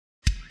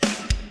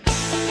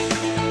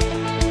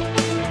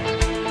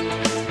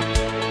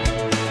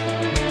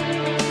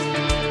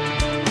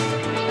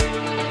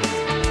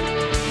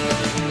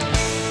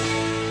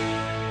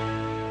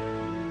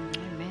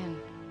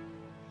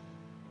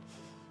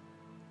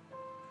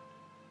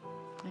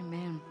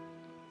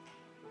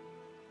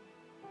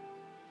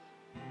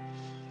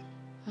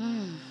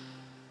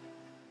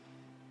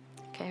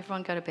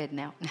everyone go to bed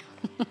now.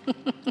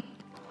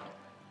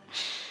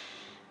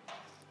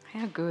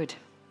 How good.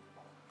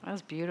 That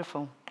was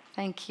beautiful.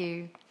 Thank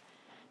you,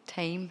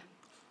 team.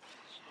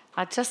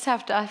 I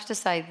have to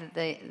say that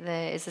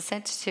there is a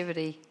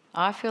sensitivity.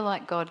 I feel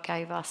like God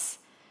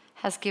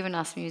has given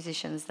us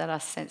musicians that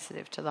are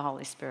sensitive to the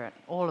Holy Spirit.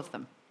 All of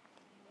them.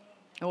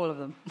 All of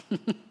them.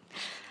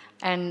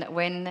 And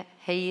when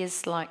he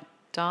is like,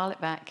 dial it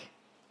back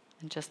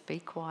and just be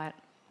quiet,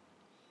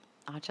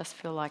 I just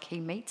feel like he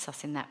meets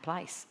us in that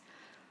place.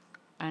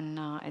 And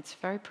it's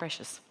very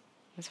precious.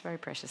 It's very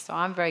precious. So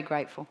I'm very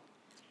grateful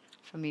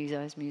for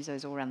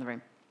musos all around the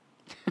room.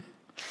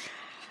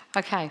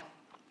 Okay.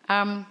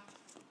 I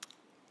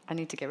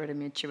need to get rid of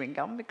my chewing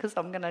gum because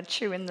I'm going to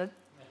chew in the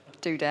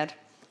doodad.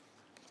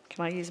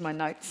 Can I use my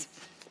notes?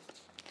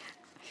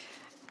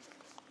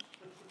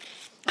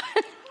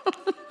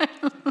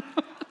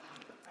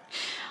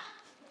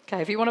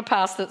 Okay, if you want a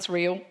pass that's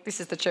real,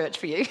 this is the church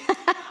for you.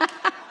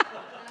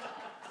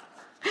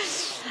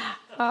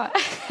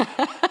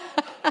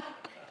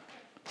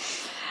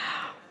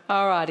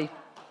 All righty.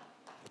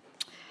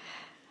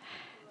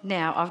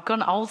 Now, I've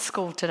gone old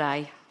school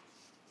today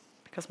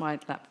because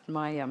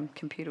my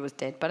computer was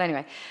dead. But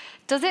anyway,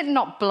 does it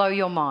not blow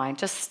your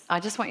mind? I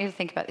just want you to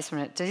think about this for a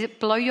minute. Does it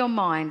blow your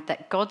mind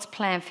that God's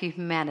plan for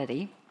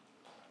humanity,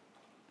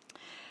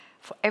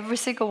 for every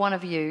single one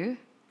of you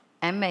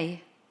and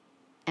me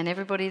and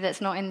everybody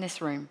that's not in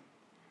this room,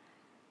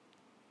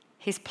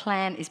 his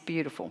plan is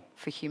beautiful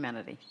for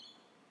humanity.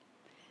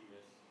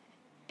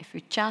 If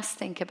you just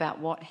think about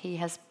what he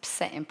has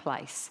set in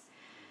place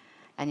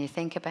and you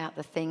think about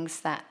the things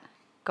that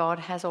God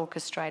has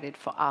orchestrated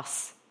for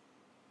us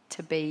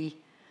to be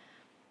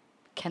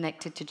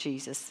connected to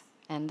Jesus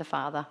and the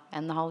Father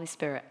and the Holy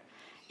Spirit,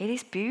 it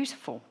is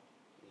beautiful.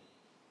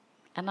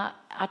 And I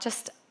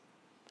just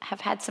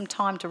have had some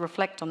time to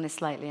reflect on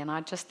this lately, and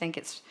I just think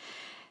it's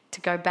to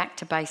go back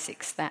to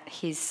basics, that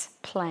his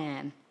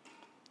plan,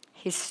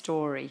 his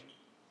story,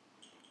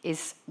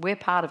 we're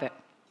part of it.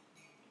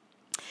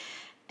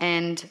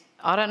 And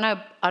I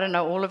don't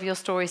know all of your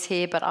stories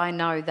here, but I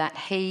know that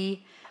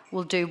he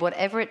will do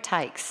whatever it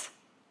takes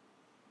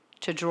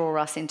to draw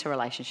us into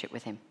relationship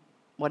with him.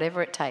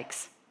 Whatever it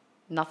takes.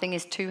 Nothing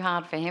is too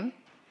hard for him.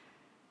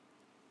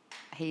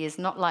 He is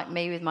not like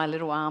me with my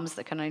little arms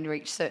that can only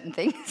reach certain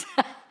things.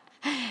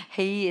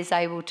 He is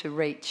able to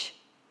reach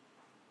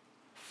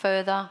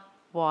further,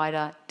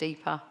 wider,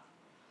 deeper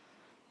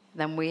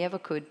than we ever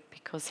could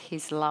because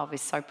his love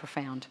is so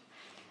profound.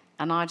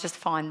 And I just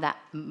find that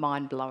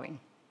mind-blowing.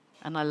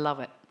 And I love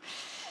it.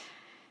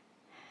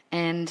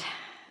 And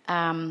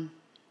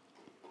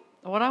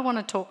what I want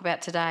to talk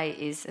about today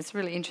is, it's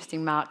really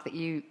interesting, Mark, that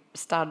you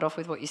started off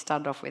with what you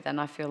started off with,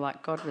 and I feel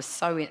like God was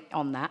so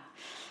on that.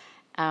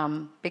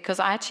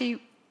 Because I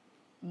actually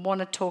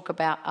want to talk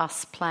about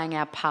us playing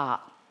our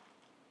part.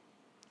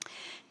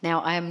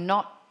 Now, I am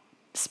not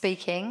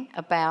speaking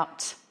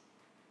about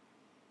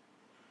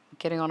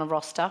getting on a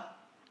roster.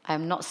 I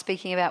am not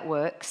speaking about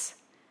works.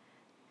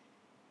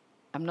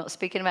 I'm not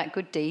speaking about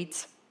good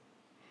deeds.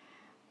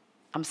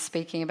 I'm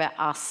speaking about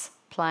us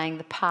playing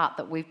the part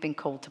that we've been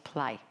called to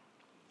play.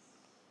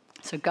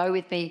 So go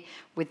with me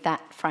with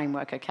that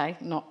framework, okay?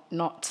 I'm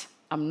not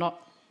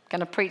going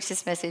to preach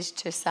this message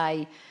to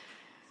say,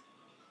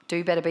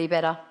 do better, be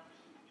better,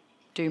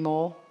 do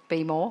more,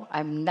 be more.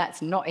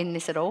 That's not in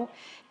this at all.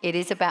 It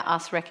is about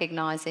us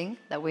recognising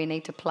that we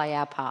need to play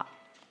our part.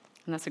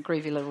 And that's a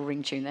groovy little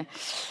ring tune there.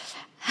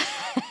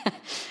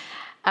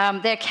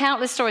 There are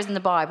countless stories in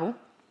the Bible,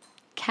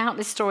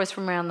 countless stories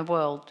from around the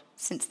world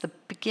since the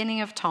beginning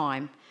of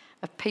time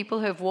of people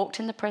who have walked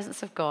in the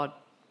presence of God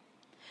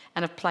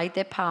and have played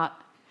their part,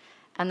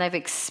 and they've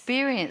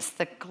experienced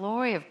the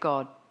glory of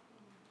God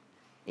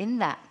in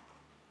that.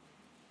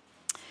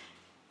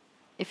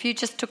 If you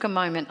just took a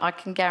moment, I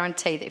can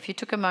guarantee that if you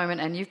took a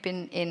moment and you've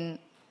been in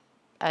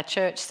a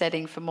church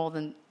setting for more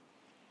than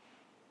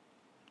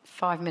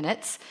 5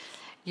 minutes,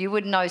 you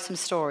would know some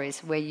stories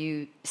where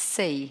you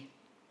see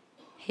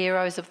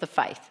heroes of the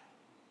faith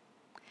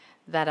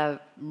that are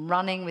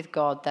running with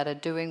God, that are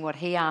doing what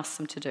he asks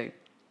them to do.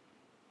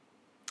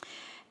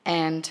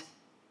 And,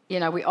 you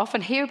know, we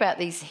often hear about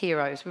these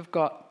heroes. We've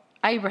got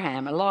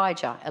Abraham,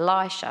 Elijah,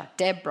 Elisha,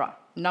 Deborah,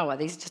 Noah,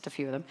 these are just a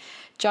few of them,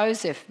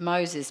 Joseph,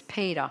 Moses,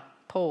 Peter,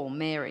 Paul,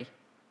 Mary.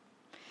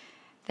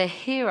 They're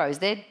heroes,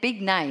 they're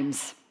big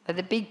names, they're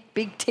the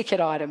big ticket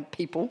item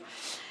people.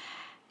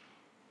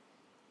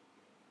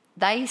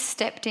 They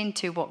stepped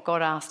into what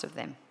God asked of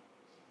them.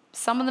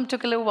 Some of them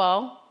took a little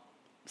while,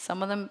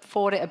 some of them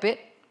fought it a bit,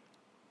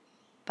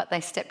 but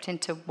they stepped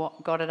into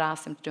what God had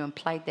asked them to do and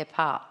played their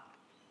part.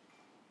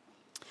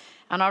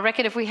 And I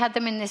reckon if we had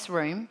them in this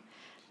room,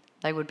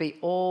 there would be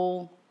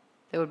all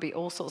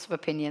sorts of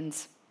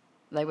opinions.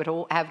 They would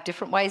all have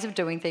different ways of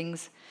doing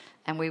things,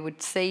 and we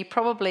would see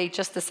probably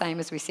just the same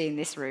as we see in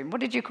this room.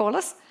 What did you call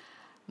us?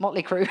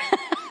 Motley Crew.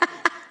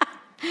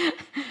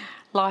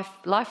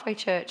 Lifeway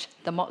Church,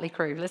 the Motley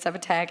Crew. Let's have a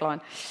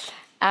tagline.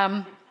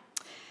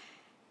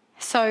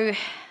 So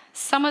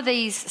some of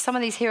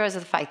these heroes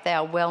of the faith, they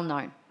are well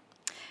known.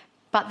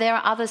 But there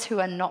are others who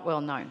are not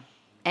well known.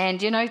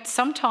 And,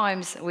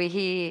 sometimes we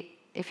hear,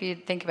 if you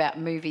think about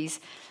movies,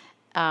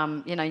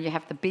 you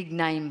have the big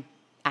name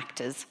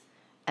actors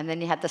and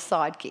then you have the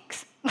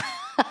sidekicks.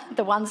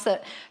 The ones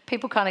that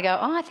people kind of go,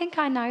 oh, I think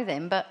I know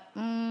them, but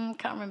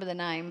can't remember the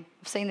name.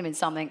 I've seen them in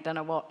something, don't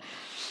know what.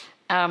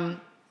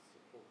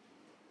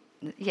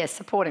 Yes,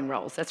 supporting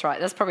roles, that's right.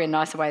 That's probably a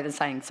nicer way than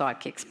saying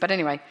sidekicks. But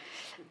anyway,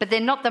 but they're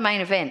not the main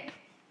event.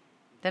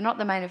 They're not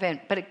the main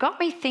event. But it got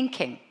me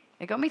thinking.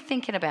 It got me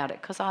thinking about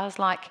it because I was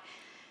like,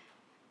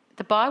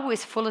 the Bible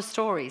is full of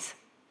stories.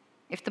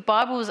 If the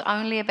Bible was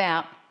only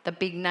about the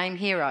big name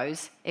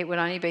heroes, it would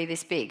only be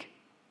this big.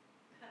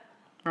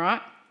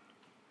 Right?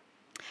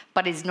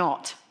 But it's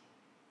not.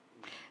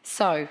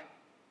 So,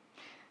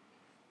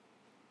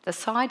 the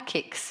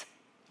sidekicks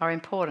are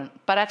important.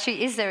 But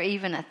actually, is there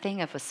even a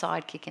thing of a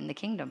sidekick in the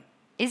kingdom?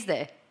 Is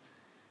there?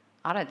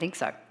 I don't think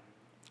so.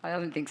 I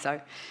don't think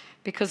so.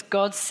 Because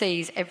God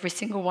sees every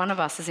single one of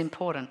us as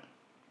important.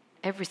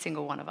 Every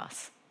single one of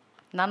us.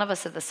 None of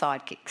us are the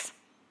sidekicks.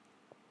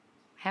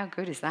 How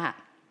good is that?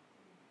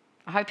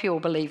 I hope you all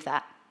believe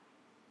that.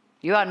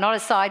 You are not a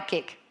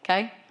sidekick,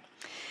 okay?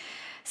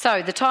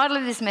 So the title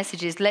of this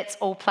message is Let's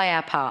All Play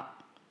Our Part.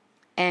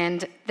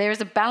 And there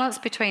is a balance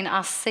between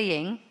us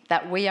seeing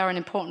that we are an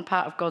important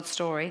part of God's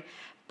story,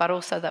 but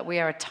also that we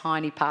are a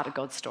tiny part of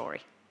God's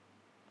story.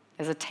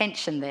 There's a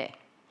tension there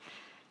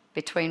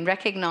between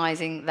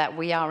recognising that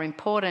we are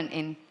important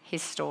in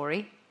his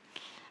story,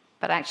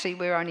 but actually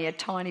we're only a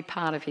tiny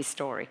part of his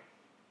story.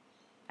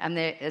 And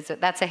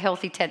that's a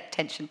healthy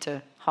tension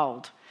to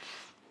hold.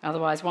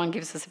 Otherwise, one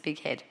gives us a big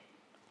head,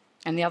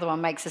 and the other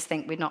one makes us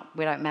think we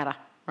don't matter,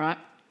 right?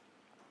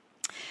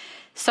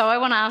 So I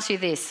want to ask you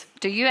this.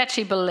 Do you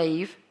actually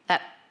believe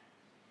that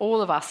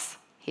all of us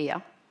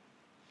here,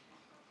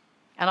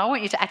 and I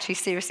want you to actually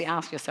seriously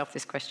ask yourself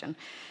this question,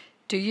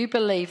 do you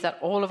believe that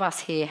all of us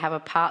here have a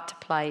part to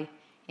play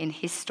in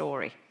his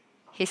story,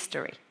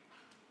 history,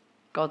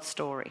 God's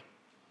story?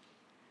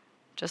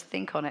 Just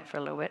think on it for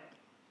a little bit.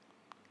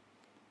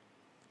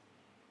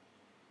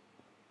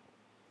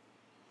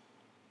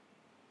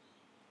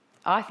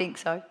 I think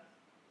so.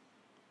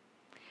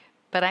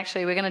 But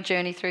actually, we're going to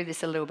journey through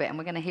this a little bit, and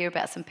we're going to hear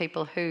about some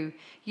people who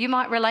you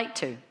might relate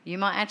to. You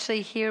might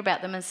actually hear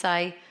about them and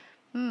say,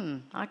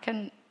 I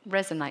can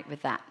resonate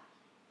with that.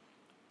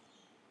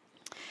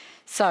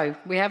 So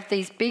we have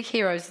these big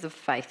heroes of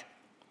faith.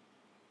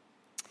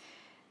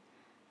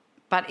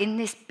 But in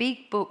this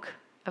big book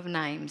of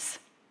names,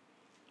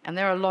 and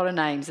there are a lot of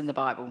names in the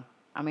Bible.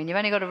 I mean, you've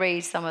only got to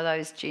read some of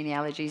those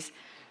genealogies.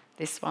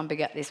 This one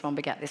begat this one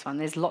begat this one.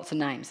 There's lots of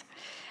names.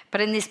 But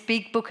in this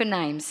big book of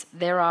names,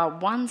 there are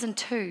ones and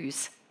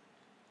twos,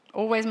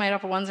 always made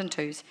up of ones and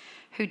twos,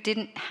 who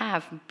didn't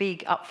have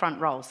big upfront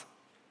roles.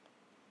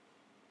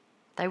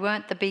 They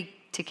weren't the big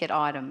ticket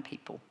item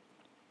people.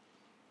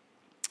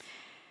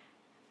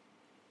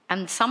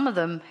 And some of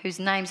them whose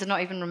names are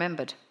not even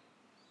remembered.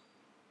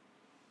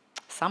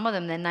 Some of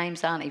them, their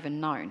names aren't even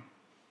known.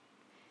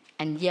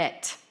 And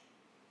yet,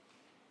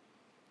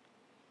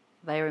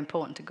 they are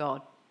important to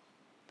God.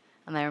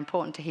 And they are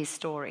important to his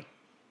story.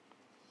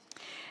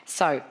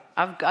 So,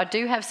 I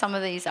do have some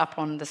of these up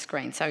on the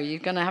screen. So you're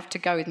going to have to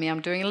go with me. I'm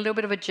doing a little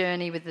bit of a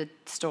journey with the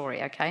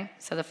story, okay?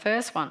 So the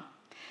first one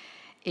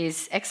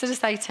is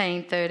Exodus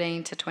 18,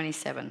 13 to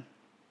 27.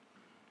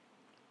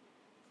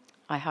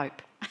 I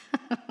hope.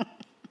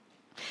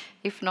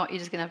 If not, you're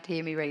just going to have to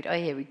hear me read. Oh,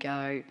 here we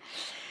go.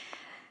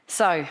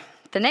 So,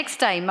 the next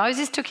day,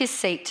 Moses took his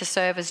seat to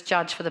serve as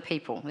judge for the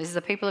people. This is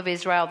the people of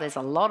Israel. There's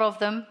a lot of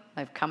them.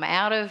 They've come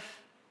out of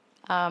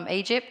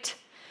Egypt.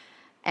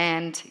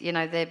 And,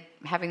 they're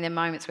having their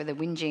moments where they're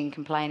whinging and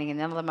complaining, and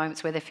then other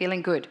moments where they're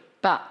feeling good.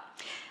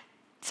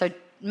 So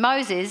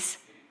Moses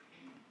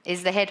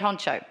is the head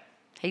honcho.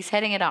 He's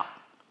heading it up.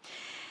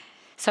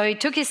 So he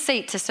took his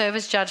seat to serve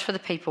as judge for the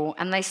people,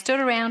 and they stood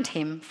around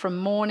him from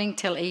morning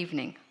till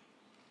evening.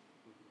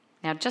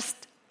 Now, let's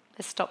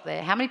stop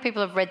there. How many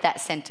people have read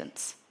that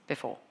sentence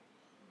before?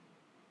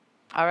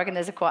 I reckon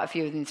there's quite a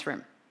few in this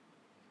room.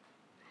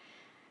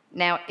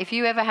 Now, if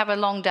you ever have a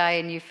long day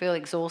and you feel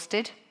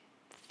exhausted,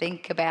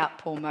 think about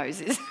poor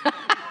Moses.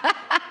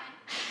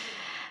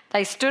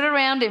 They stood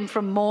around him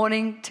from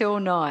morning till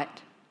night.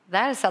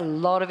 That is a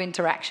lot of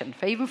interaction,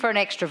 even for an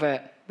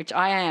extrovert, which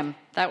I am.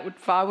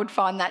 I would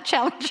find that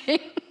challenging.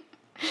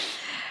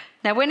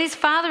 Now, when his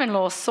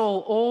father-in-law saw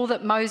all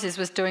that Moses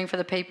was doing for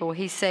the people,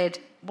 he said,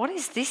 "What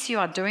is this you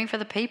are doing for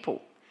the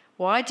people?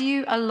 Why do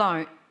you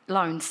alone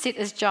sit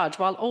as judge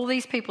while all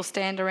these people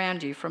stand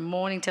around you from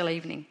morning till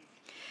evening?"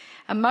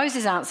 And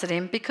Moses answered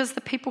him, "Because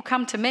the people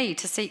come to me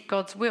to seek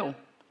God's will.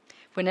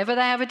 Whenever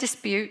they have a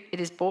dispute, it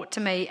is brought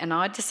to me, and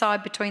I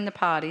decide between the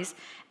parties,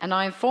 and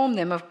I inform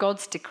them of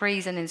God's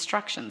decrees and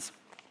instructions."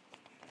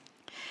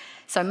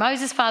 So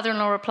Moses'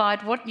 father-in-law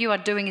replied, "What you are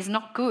doing is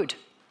not good."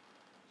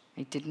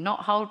 He did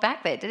not hold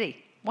back there, did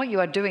he? What you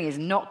are doing is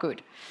not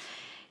good.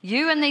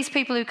 "You and these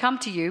people who come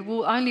to you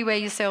will only wear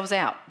yourselves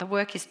out. The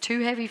work is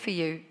too heavy for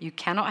you. You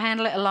cannot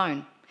handle it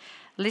alone.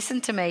 Listen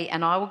to me,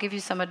 and I will give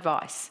you some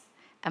advice,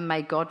 and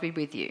may God be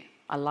with you.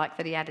 I like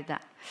that he added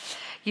that.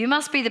 You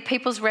must be the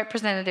people's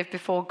representative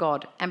before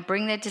God and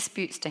bring their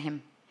disputes to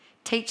him.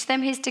 Teach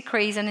them his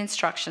decrees and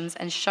instructions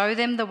and show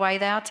them the way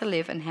they are to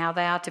live and how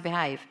they are to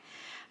behave.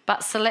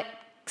 But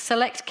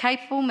select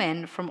capable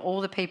men from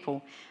all the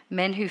people,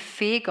 men who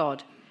fear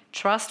God,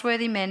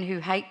 trustworthy men who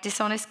hate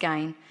dishonest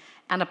gain,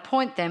 and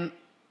appoint them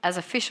as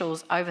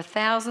officials over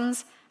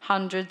thousands,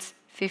 hundreds,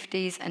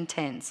 fifties, and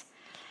tens.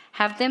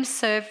 Have them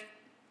serve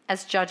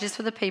as judges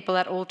for the people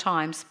at all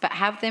times, but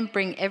have them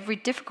bring every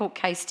difficult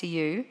case to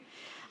you.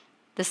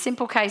 The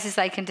simple cases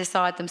they can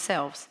decide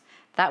themselves.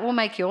 That will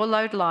make your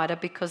load lighter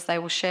because they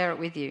will share it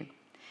with you.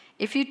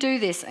 If you do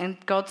this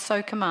and God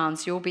so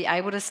commands, you will be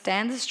able to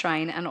stand the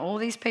strain and all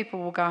these people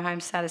will go home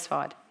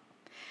satisfied.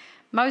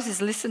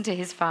 Moses listened to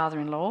his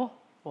father-in-law,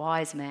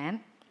 wise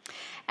man,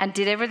 and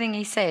did everything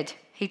he said.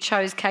 He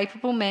chose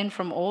capable men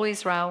from all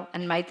Israel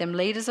and made them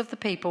leaders of the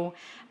people,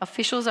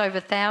 officials over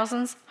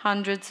thousands,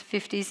 hundreds,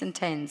 fifties, and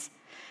tens.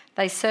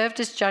 They served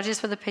as judges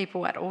for the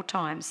people at all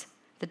times.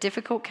 The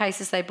difficult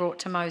cases they brought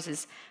to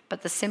Moses,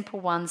 but the simple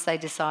ones they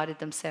decided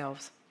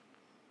themselves.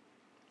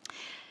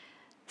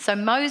 So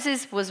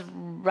Moses was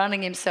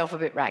running himself a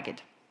bit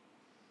ragged,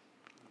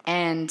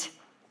 and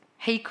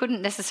he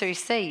couldn't necessarily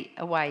see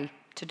a way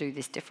to do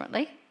this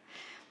differently.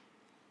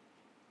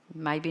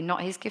 Maybe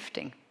not his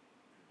gifting.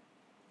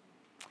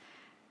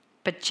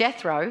 But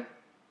Jethro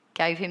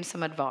gave him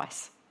some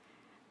advice.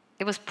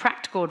 It was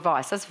practical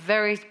advice. That's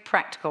very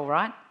practical,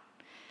 right?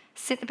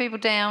 Sit the people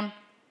down,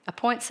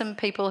 appoint some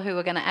people who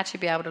are going to actually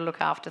be able to look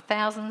after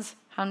thousands,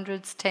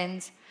 hundreds,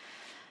 tens,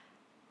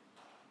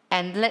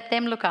 and let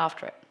them look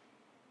after it.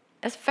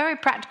 It's very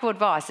practical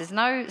advice. There's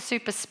no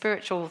super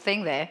spiritual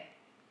thing there.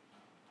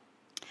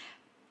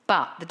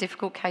 But the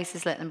difficult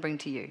cases let them bring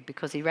to you,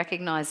 because he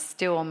recognised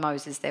still on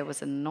Moses there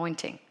was an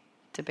anointing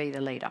to be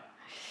the leader.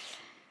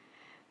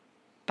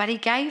 But he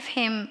gave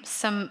him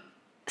some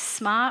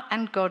smart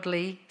and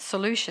godly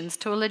solutions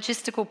to a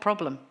logistical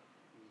problem.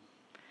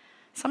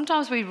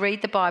 Sometimes we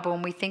read the Bible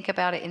and we think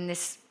about it in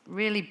this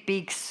really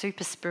big,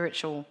 super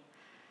spiritual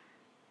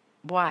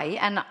way,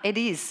 and it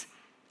is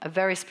a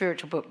very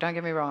spiritual book, don't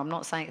get me wrong, I'm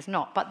not saying it's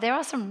not, but there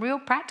are some real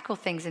practical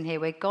things in here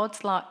where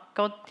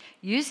God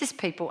uses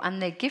people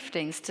and their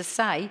giftings to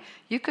say,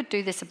 you could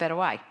do this a better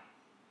way.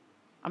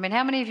 I mean,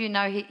 how many of you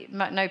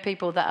know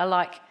people that are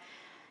like,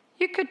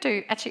 you could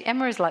do, actually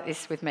Emma is like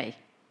this with me.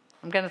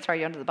 I'm going to throw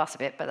you under the bus a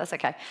bit, but that's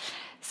okay.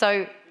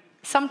 So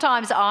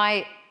sometimes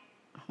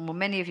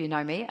many of you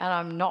know me, and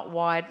I'm not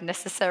wired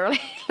necessarily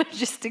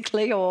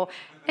logistically or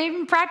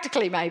even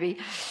practically maybe.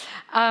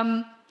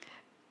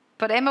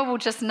 But Emma will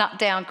just nut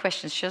down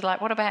questions. She's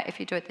like, what about if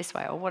you do it this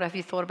way? Or what have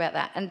you thought about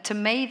that? And to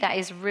me, that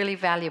is really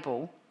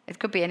valuable. It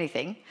could be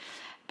anything,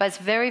 but it's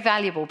very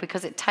valuable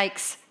because it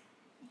takes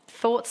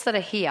thoughts that are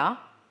here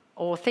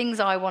or things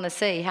I want to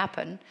see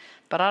happen,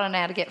 but I don't know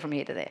how to get from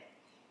here to there.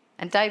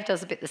 And Dave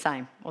does a bit the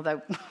same,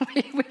 although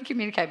we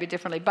communicate a bit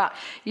differently, but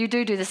you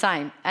do the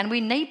same. And we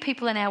need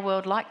people in our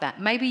world like that.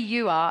 Maybe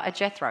you are a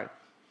Jethro.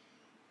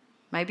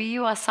 Maybe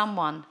you are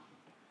someone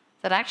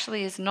that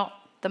actually is not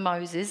the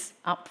Moses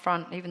up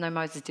front, even though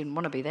Moses didn't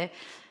want to be there.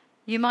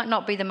 You might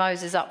not be the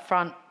Moses up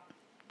front.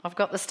 I've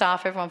got the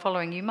staff, everyone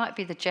following. You might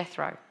be the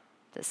Jethro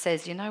that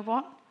says, you know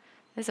what?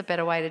 There's a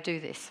better way to do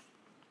this.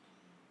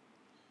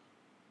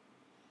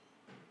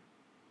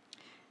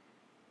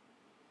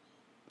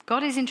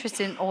 God is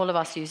interested in all of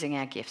us using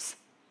our gifts.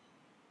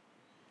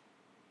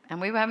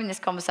 And we were having this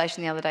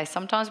conversation the other day.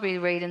 Sometimes we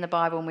read in the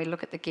Bible and we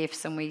look at the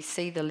gifts and we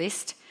see the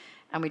list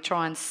and we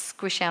try and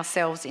squish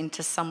ourselves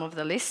into some of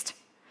the list.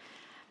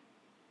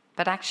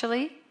 But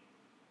actually,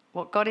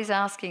 what God is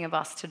asking of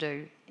us to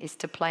do is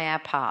to play our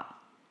part.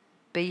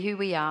 Be who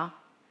we are,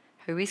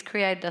 who He's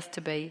created us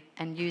to be,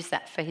 and use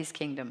that for His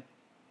kingdom.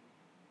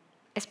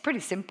 It's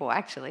pretty simple,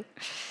 actually.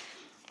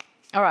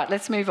 All right,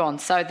 let's move on.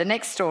 So the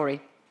next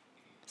story.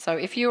 So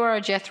if you are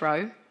a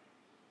Jethro,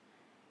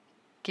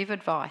 give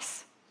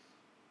advice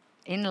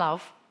in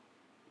love,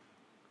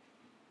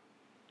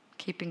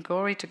 giving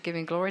glory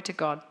to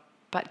God,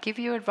 but give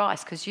your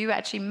advice because you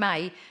actually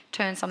may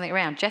turn something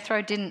around.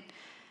 Jethro didn't.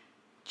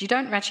 You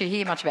don't actually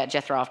hear much about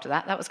Jethro after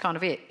that. That was kind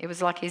of it. It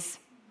was like his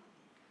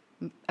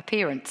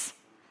appearance.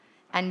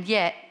 And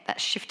yet,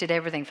 that shifted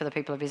everything for the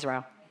people of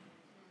Israel.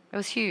 It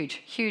was huge,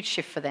 huge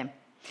shift for them.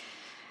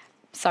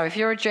 So if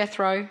you're a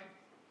Jethro,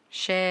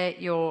 share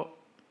your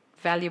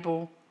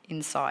valuable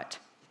insight.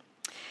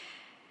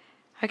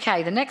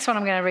 Okay, the next one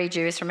I'm going to read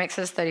you is from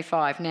Exodus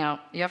 35. Now,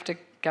 you have to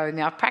go with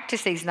me. I've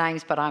practiced these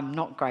names, but I'm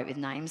not great with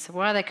names.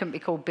 Why they couldn't be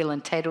called Bill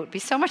and Ted? It would be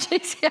so much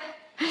easier.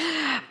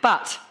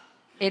 But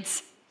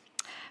it's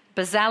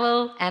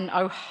Bezalel and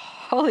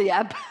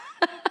Oholiab.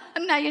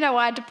 Now you know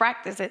why I had to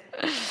practice it.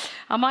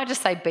 I might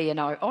just say B and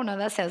O. Oh no,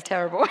 that sounds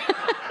terrible.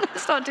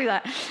 Let's not do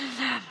that.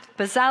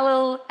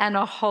 Bezalel and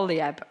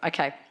Oholiab.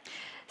 Okay.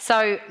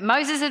 So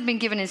Moses had been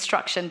given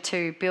instruction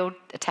to build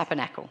a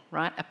tabernacle,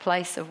 right? A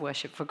place of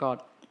worship for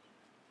God.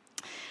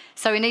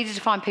 So he needed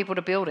to find people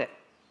to build it.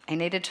 He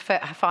needed to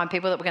find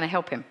people that were going to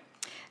help him.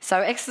 So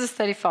Exodus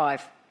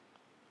 35.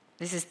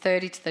 This is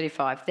 30 to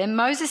 35. Then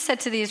Moses said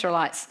to the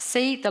Israelites,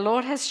 "See, the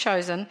Lord has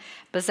chosen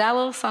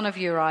Bezalel, son of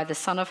Uri, the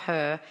son of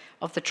Hur,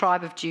 of the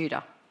tribe of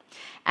Judah.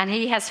 And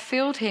he has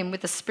filled him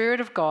with the Spirit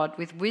of God,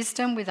 with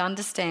wisdom, with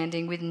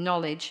understanding, with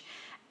knowledge,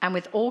 and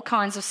with all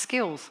kinds of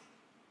skills."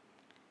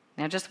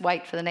 Now just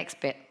wait for the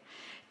next bit.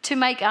 "To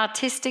make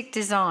artistic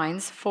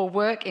designs for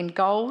work in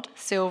gold,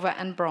 silver,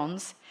 and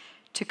bronze,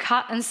 to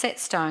cut and set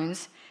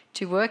stones,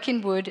 to work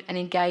in wood, and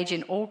engage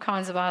in all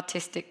kinds of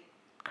artistic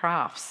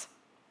crafts."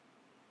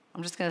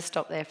 I'm just going to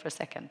stop there for a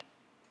second.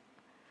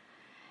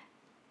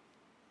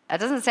 That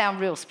doesn't sound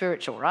real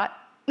spiritual, right?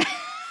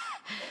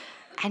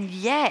 And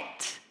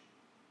yet,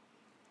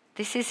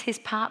 this is his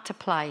part to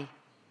play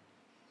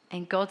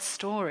in God's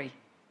story.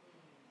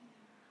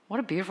 What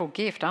a beautiful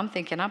gift. I'm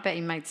thinking, I bet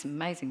he made some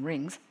amazing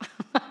rings.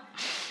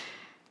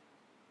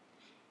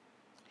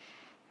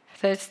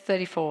 Verse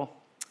 34.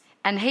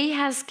 "And he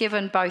has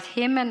given both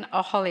him and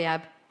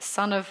Aholiab,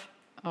 son of,"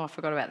 I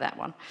forgot about that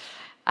one,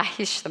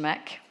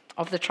 "Ahisamach,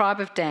 of the tribe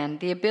of Dan,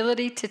 the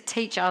ability to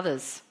teach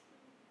others."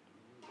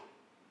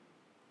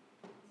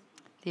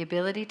 The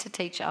ability to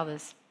teach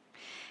others.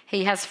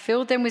 "He has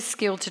filled them with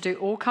skill to do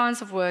all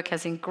kinds of work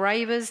as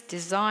engravers,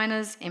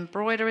 designers,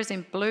 embroiderers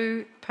in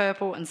blue,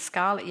 purple, and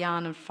scarlet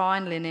yarn and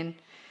fine linen,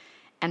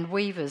 and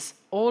weavers,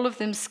 all of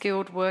them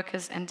skilled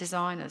workers and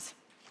designers."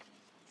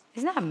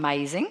 Isn't that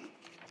amazing?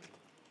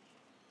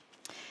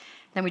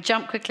 Then we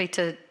jump quickly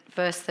to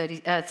verse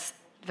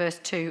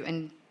 2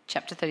 in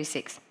chapter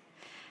 36.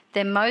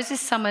 "Then Moses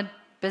summoned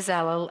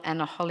Bezalel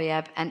and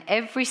Aholiab and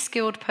every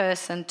skilled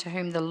person to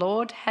whom the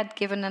Lord had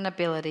given an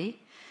ability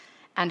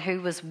and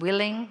who was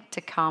willing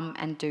to come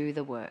and do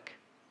the work."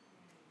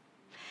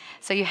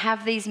 So you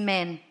have these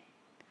men.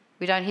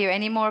 We don't hear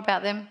any more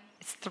about them.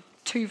 It's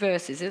two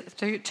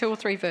or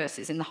three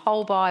verses in the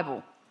whole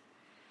Bible.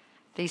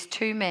 These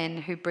two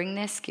men who bring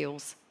their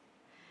skills,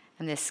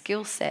 and their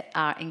skill set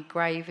are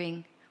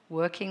engraving,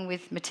 working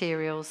with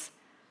materials,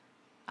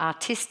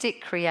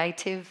 artistic,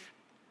 creative,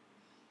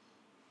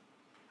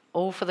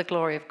 all for the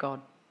glory of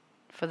God,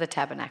 for the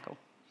tabernacle.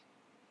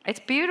 It's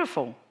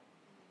beautiful.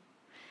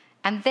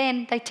 And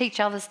then they teach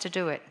others to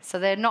do it. So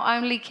they're not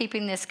only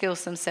keeping their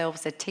skills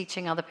themselves, they're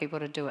teaching other people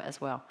to do it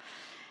as well.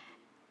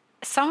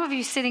 Some of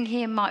you sitting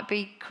here might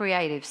be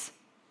creatives.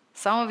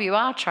 Some of you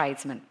are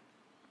tradesmen.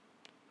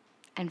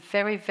 And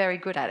very, very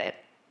good at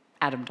it.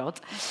 Adam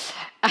Dodds.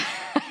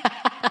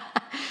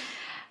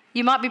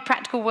 You might be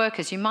practical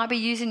workers. You might be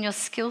using your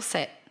skill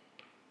set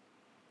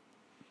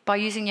by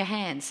using your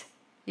hands.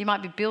 You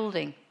might be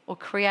building or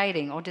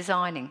creating or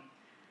designing.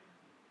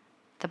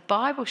 The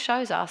Bible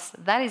shows us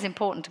that is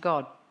important to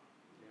God.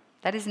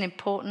 That is an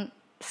important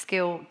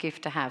skill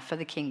gift to have for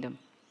the kingdom.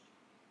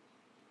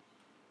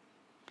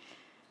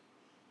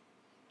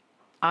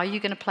 Are you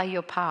going to play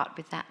your part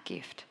with that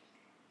gift?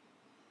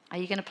 Are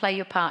you going to play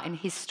your part in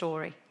his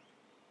story?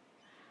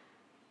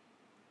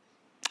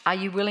 Are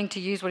you willing to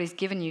use what he's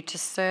given you to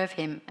serve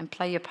him and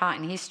play your part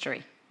in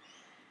history?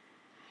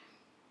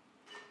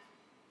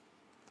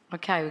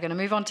 Okay, we're going to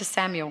move on to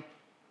Samuel.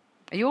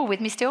 Are you all with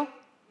me still?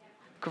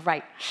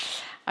 Great.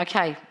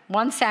 Okay,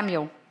 1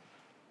 Samuel.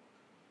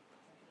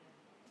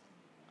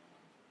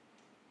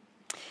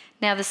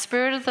 Now the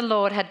Spirit of the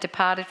Lord had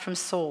departed from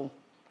Saul,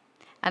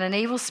 and an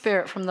evil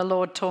spirit from the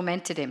Lord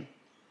tormented him.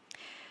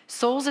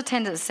 Saul's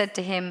attendants said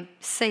to him,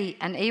 "See,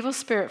 an evil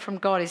spirit from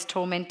God is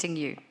tormenting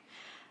you.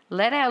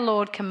 Let our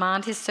Lord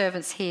command his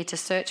servants here to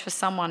search for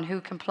someone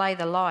who can play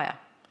the lyre.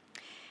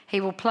 He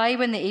will play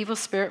when the evil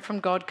spirit from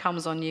God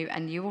comes on you,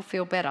 and you will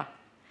feel better."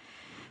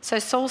 So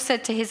Saul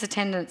said to his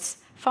attendants,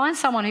 "Find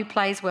someone who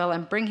plays well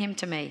and bring him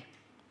to me."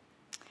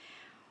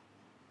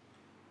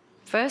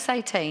 Verse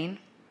 18,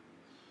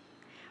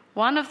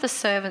 one of the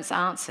servants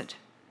answered.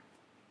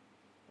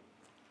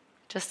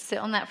 Just sit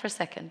on that for a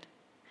second.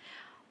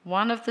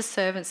 One of the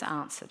servants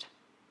answered,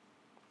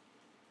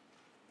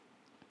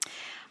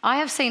 "I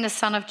have seen a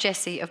son of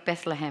Jesse of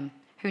Bethlehem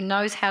who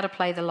knows how to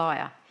play the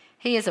lyre.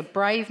 He is a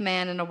brave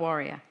man and a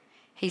warrior.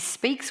 He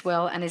speaks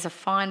well and is a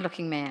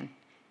fine-looking man,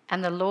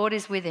 and the Lord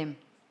is with him."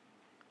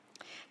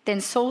 Then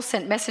Saul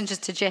sent messengers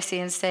to Jesse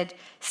and said,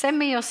 "Send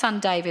me your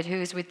son David, who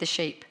is with the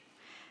sheep."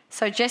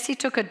 So Jesse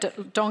took a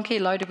donkey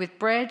loaded with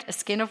bread, a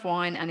skin of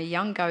wine, and a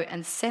young goat,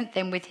 and sent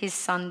them with his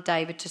son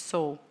David to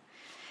Saul.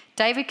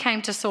 David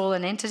came to Saul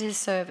and entered his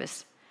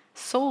service.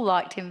 Saul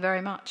liked him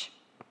very much.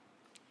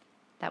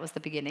 That was the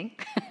beginning.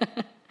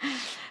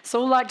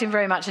 Saul liked him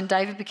very much, and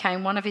David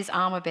became one of his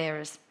armor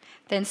bearers.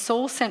 Then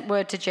Saul sent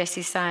word to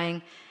Jesse,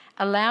 saying,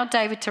 "Allow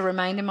David to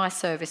remain in my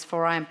service,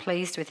 for I am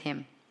pleased with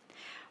him."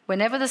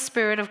 Whenever the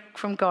Spirit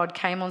from God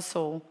came on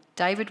Saul,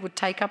 David would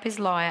take up his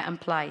lyre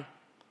and play.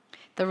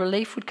 The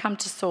relief would come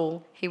to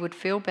Saul, he would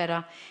feel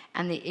better,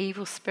 and the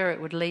evil spirit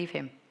would leave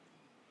him.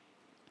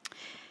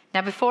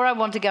 Now, before I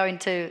want to go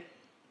into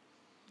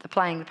the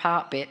playing the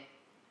part bit,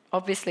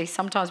 obviously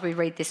sometimes we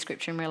read this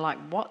scripture and we're like,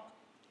 what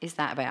is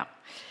that about?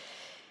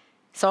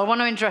 So I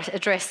want to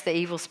address the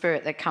evil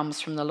spirit that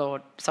comes from the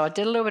Lord. So I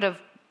did a little bit of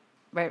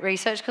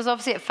research, because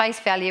obviously at face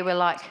value we're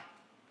like,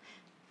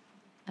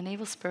 An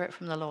evil spirit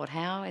from the Lord.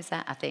 How is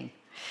that a thing?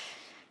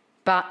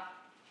 But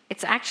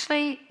it's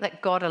actually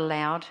that God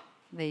allowed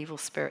the evil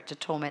spirit to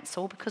torment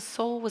Saul because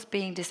Saul was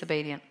being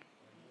disobedient.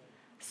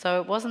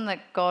 So it wasn't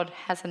that God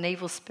has an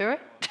evil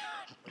spirit.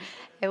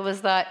 It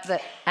was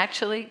that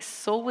actually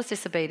Saul was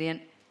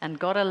disobedient and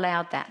God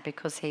allowed that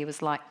because he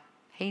was like,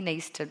 he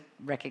needs to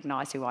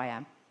recognize who I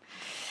am.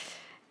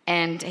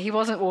 And he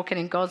wasn't walking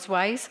in God's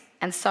ways.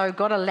 And so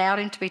God allowed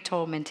him to be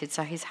tormented.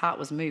 So his heart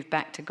was moved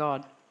back to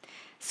God.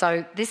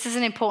 So this is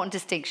an important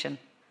distinction.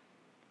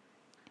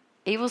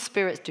 Evil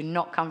spirits do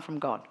not come from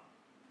God.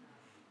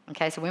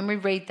 Okay, so when we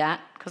read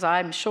that, because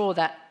I'm sure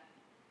that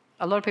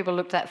a lot of people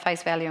looked at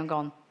face value and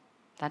gone,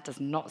 that does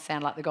not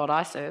sound like the God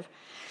I serve.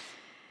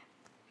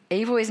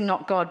 Evil is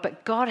not God,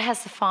 but God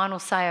has the final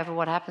say over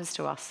what happens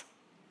to us.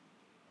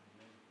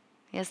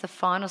 He has the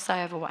final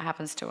say over what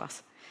happens to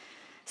us.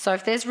 So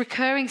if there's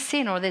recurring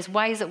sin or there's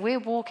ways that we're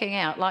walking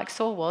out, like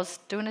Saul was,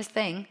 doing his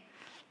thing,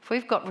 if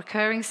we've got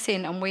recurring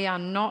sin and we are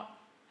not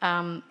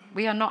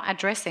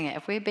addressing it,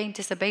 if we're being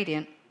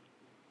disobedient,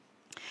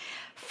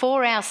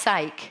 for our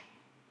sake,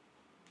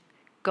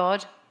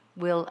 God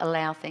will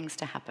allow things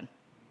to happen.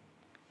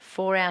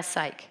 For our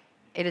sake.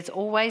 It is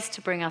always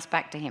to bring us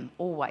back to him.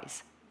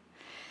 Always.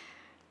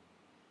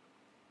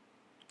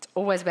 It's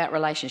always about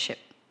relationship.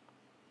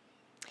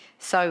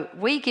 So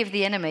we give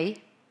the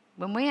enemy,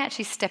 when we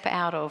actually step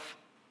out of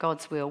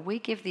God's will, we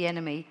give the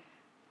enemy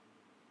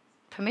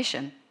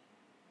permission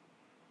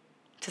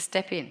to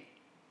step in.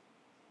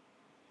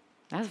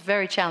 That's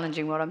very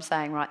challenging what I'm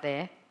saying right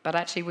there, but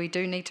actually we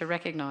do need to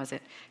recognise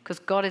it because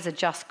God is a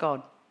just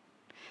God.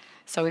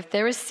 So if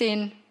there is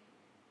sin,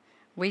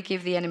 we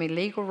give the enemy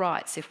legal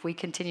rights if we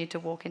continue to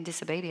walk in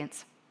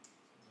disobedience.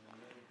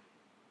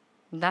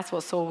 And that's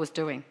what Saul was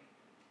doing.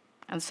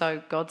 And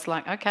so God's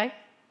like, okay,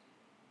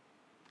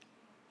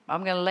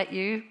 I'm going to let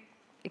you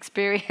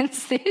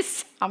experience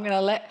this. I'm going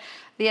to let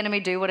the enemy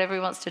do whatever he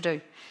wants to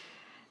do.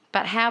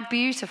 But how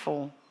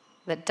beautiful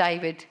that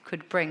David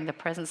could bring the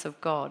presence of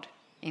God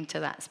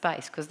into that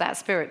space, because that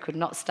spirit could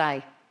not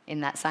stay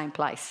in that same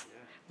place.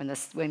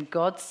 When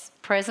God's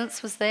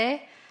presence was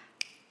there,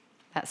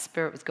 that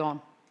spirit was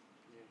gone.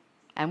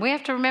 And we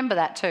have to remember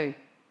that too.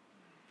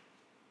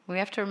 We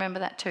have to remember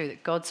that too,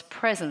 that God's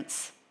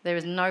presence, there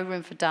is no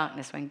room for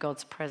darkness when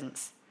God's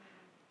presence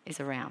is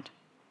around.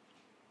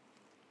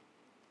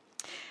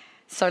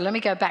 So let me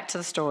go back to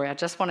the story. I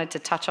just wanted to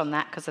touch on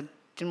that because I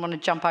didn't want to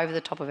jump over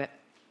the top of it.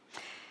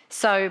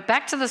 So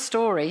back to the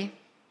story,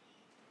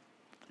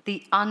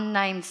 the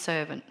unnamed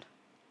servant.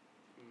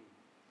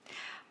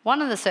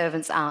 One of the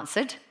servants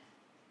answered,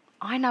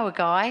 I know a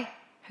guy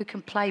who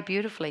can play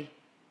beautifully.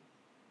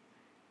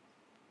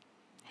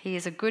 He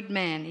is a good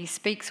man, he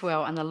speaks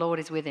well, and the Lord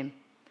is with him.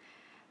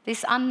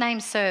 This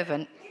unnamed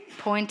servant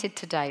pointed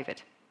to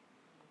David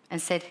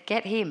and said,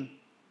 get him.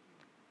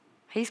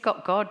 He's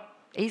got God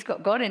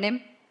in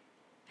him.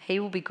 He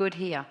will be good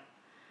here.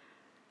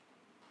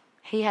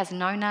 He has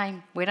no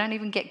name. He don't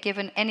even get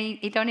given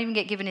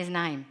his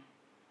name.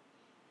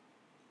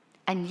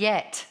 And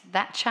yet,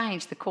 that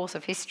changed the course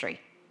of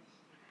history.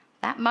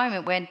 That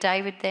moment when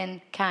David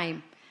then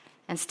came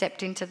and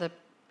stepped into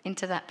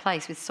that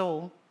place with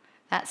Saul,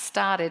 that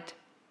started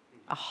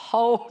a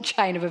whole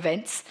chain of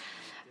events.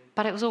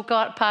 But it was all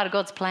part of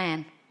God's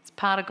plan. It's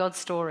part of God's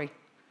story.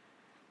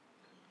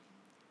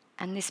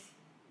 And this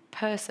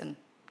person,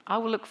 I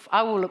will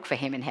look for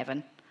him in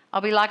heaven. I'll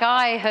be like,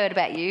 I heard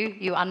about you,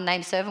 you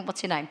unnamed servant.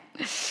 What's your name?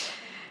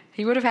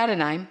 He would have had a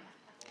name.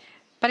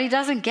 But he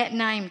doesn't get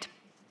named.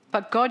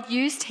 But God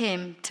used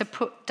him to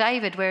put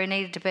David where he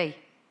needed to be.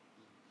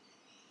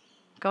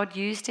 God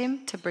used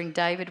him to bring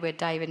David where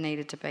David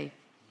needed to be.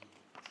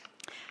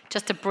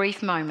 Just a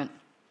brief moment.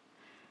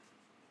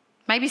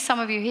 Maybe some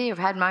of you here have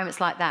had moments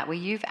like that where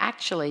you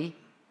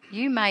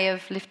may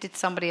have lifted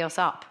somebody else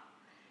up.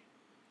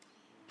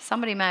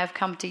 Somebody may have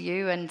come to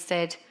you and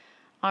said,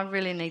 I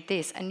really need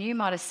this. And you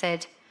might have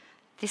said,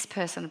 this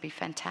person would be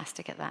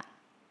fantastic at that.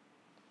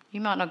 You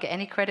might not get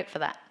any credit for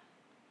that.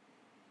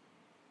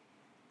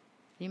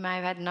 You may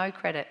have had no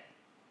credit.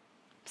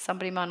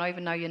 Somebody might not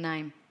even know your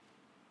name.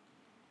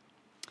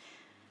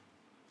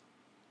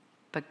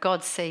 But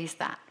God sees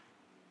that.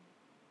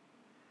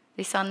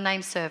 This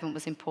unnamed servant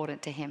was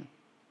important to him.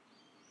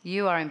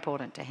 You are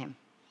important to him.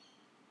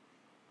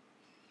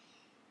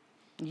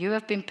 You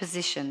have been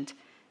positioned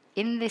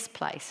in this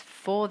place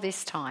for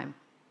this time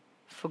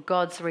for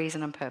God's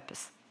reason and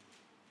purpose.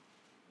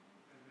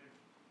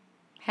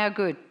 How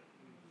good.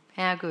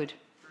 How good.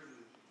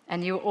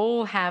 And you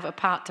all have a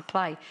part to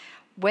play,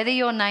 whether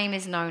your name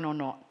is known or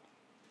not.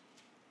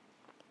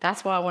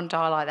 That's why I wanted to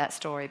highlight that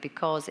story,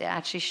 because it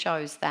actually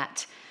shows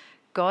that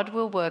God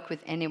will work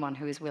with anyone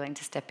who is willing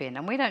to step in.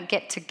 And we don't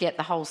get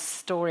the whole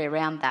story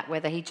around that,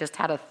 whether he just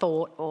had a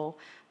thought or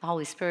the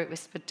Holy Spirit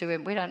whispered to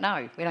him. We don't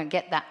know. We don't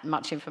get that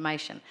much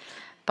information.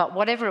 But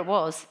whatever it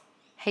was,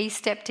 he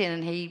stepped in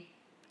and he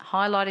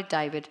highlighted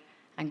David,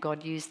 and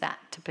God used that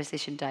to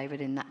position David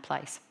in that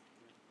place.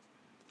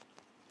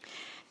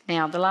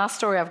 Now, the last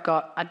story I've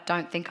got, I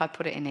don't think I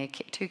put it in here.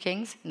 2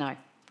 Kings? No.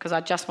 because I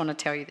just want to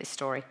tell you this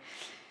story.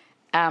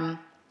 So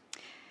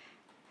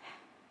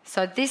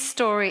this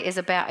story is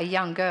about a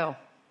young girl.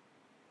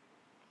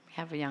 We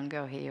have a young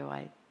girl here.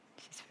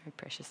 She's very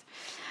precious.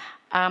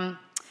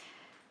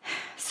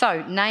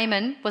 So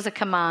Naaman was a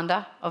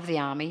commander of the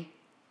army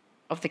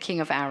of the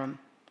king of Aram.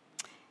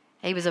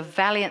 He was a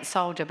valiant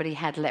soldier, but he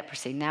had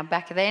leprosy. Now,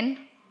 back then,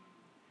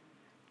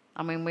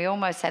 I mean, we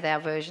almost had our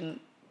version,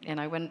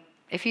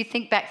 if you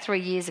think back 3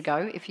 years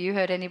ago, if you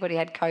heard anybody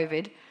had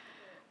COVID,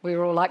 we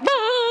were all like,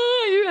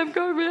 you have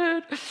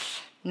COVID.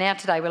 Now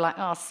today we're like,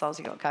 oh, soz,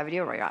 you got COVID,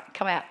 you're all right.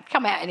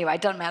 Come out anyway,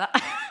 doesn't matter.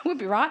 We'll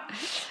be right.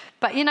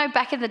 But,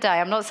 back in the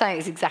day, I'm not saying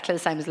it's exactly the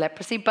same as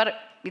leprosy, but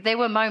there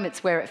were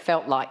moments where it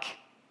felt like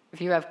if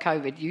you have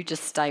COVID, you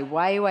just stay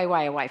way, way,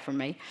 way away from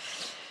me.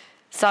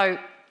 So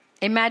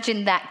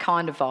imagine that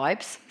kind of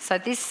vibes. So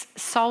this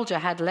soldier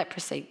had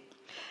leprosy,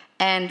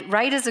 and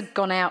raiders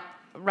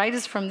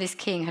from this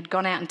king had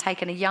gone out and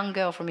taken a young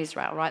girl from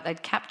Israel, right?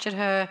 They'd captured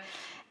her,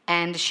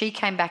 and she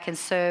came back and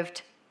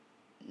served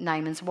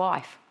Naaman's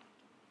wife.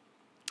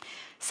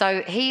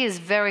 So he is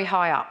very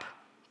high up,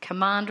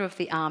 commander of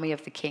the army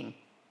of the king.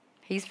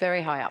 He's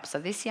very high up. So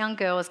this young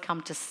girl has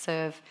come to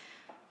serve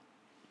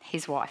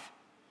his wife.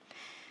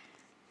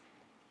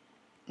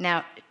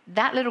 Now,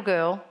 that little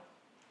girl,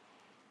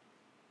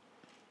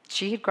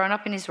 she had grown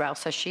up in Israel,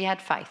 so she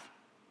had faith.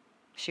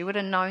 She would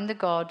have known the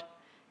God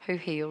who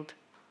healed,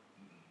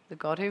 the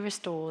God who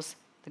restores,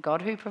 the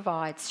God who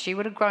provides. She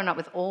would have grown up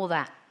with all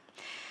that.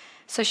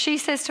 So she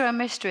says to her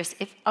mistress,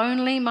 if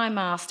only my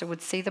master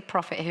would see the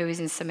prophet who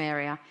is in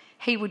Samaria,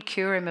 he would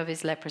cure him of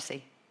his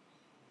leprosy.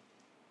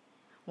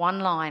 One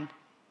line.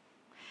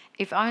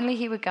 If only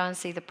he would go and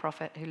see the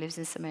prophet who lives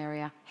in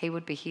Samaria, he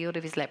would be healed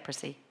of his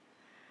leprosy.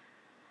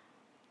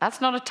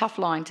 That's not a tough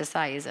line to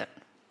say, is it?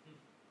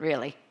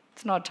 Really?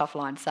 It's not a tough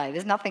line to say.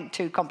 There's nothing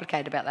too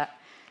complicated about that.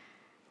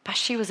 But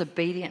she was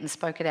obedient and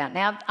spoke it out.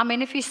 Now, I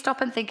mean, if you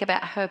stop and think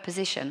about her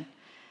position,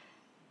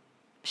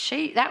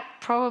 that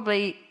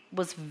probably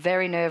was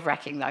very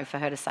nerve-wracking, though, for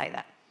her to say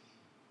that.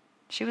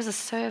 She was a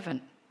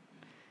servant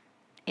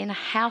in a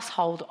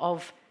household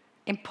of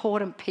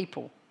important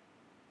people.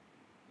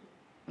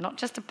 Not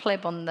just a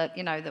pleb that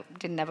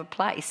didn't have a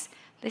place.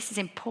 This is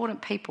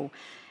important people.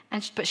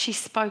 But she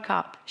spoke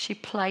up. She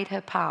played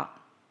her part.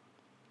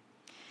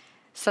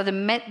 So the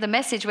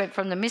message went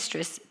from the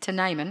mistress to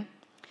Naaman,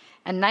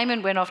 and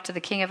Naaman went off to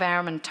the king of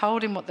Aram and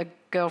told him what the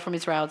girl from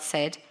Israel had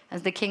said.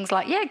 And the king's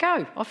like, yeah,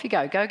 go. Off you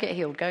go. Go get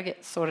healed. Go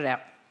get sorted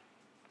out.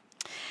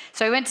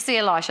 So he went to see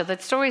Elisha. The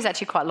story is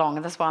actually quite long,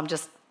 and that's why I'm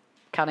just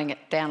cutting it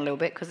down a little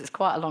bit, because it's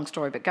quite a long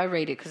story, but go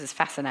read it because it's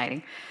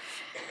fascinating.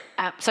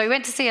 So he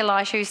went to see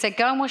Elisha, who said,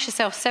 go and wash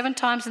yourself 7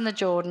 times in the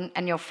Jordan,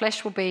 and your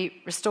flesh will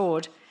be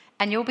restored,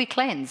 and you'll be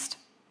cleansed.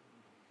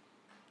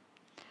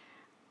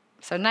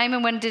 So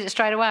Naaman went and did it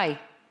straight away.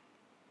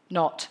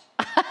 Not.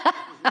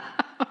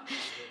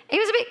 He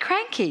was a bit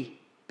cranky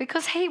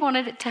because he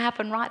wanted it to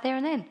happen right there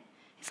and then.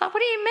 He's like, what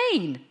do you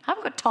mean? I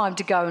haven't got time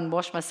to go and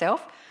wash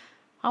myself.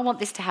 I want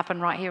this to happen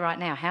right here, right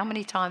now. How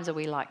many times are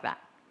we like that?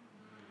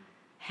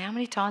 How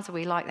many times are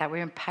we like that?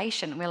 We're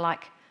impatient and we're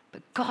like,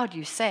 but God,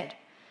 you said.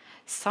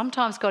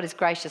 Sometimes God is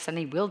gracious and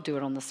he will do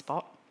it on the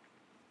spot.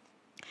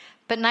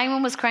 But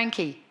Naaman was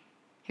cranky.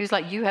 He was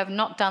like, you have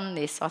not done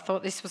this. I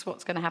thought this was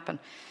what's going to happen.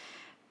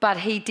 But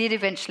he did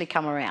eventually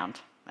come around.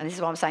 And this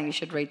is why I'm saying you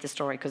should read the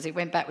story, because it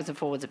went backwards and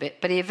forwards a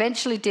bit. But he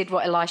eventually did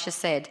what Elisha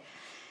said.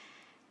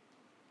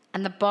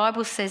 And the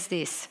Bible says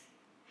this: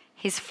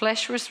 his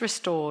flesh was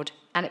restored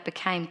and it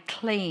became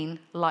clean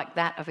like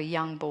that of a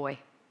young boy.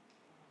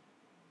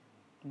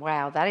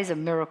 Wow, that is a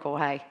miracle,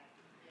 hey?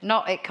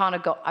 Not it kind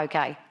of got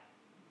okay.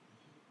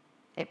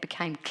 It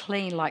became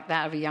clean like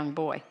that of a young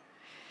boy.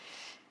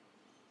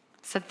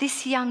 So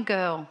this young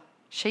girl,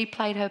 she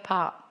played her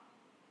part.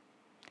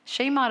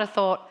 She might have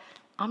thought,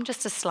 I'm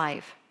just a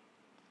slave.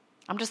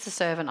 I'm just a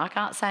servant. I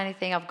can't say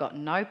anything. I've got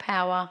no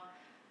power.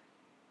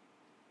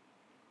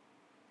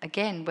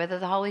 Again, whether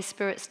the Holy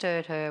Spirit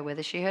stirred her,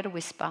 whether she heard a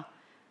whisper,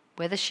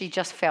 whether she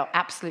just felt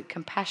absolute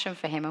compassion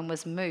for him and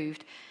was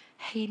moved,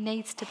 he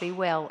needs to be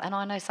well, and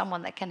I know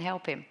someone that can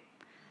help him.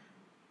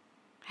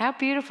 How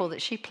beautiful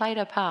that she played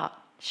her part.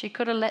 She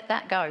could have let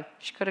that go.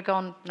 She could have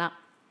gone, nah,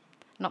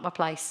 not my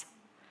place.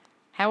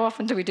 How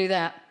often do we do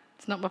that?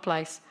 It's not my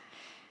place.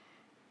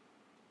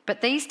 But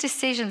these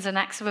decisions and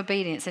acts of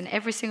obedience in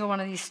every single one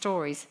of these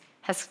stories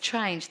has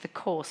changed the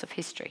course of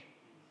history.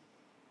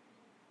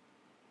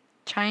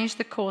 Changed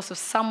the course of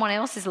someone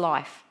else's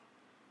life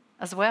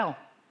as well.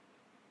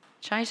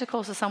 Changed the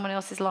course of someone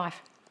else's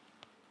life.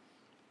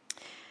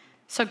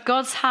 So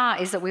God's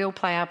heart is that we all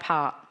play our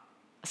part,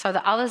 so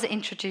that others are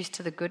introduced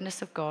to the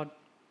goodness of God,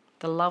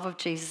 the love of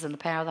Jesus and the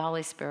power of the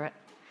Holy Spirit,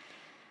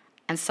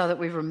 and so that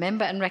we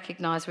remember and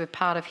recognise we're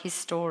part of his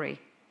story.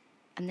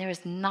 And there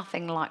is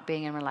nothing like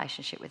being in a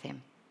relationship with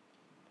him.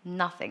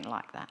 Nothing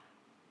like that.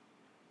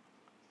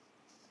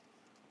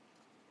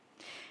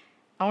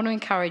 I want to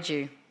encourage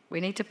you. We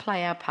need to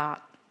play our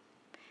part.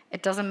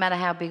 It doesn't matter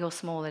how big or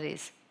small it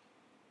is.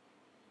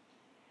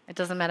 It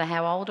doesn't matter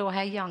how old or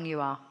how young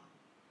you are.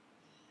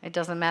 It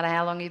doesn't matter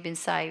how long you've been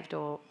saved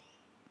or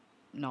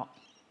not.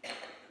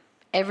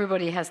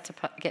 Everybody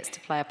gets to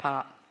play a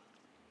part.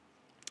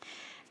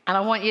 And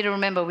I want you to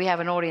remember we have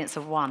an audience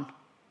of one.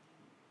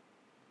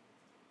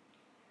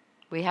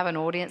 We have an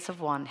audience of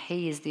one.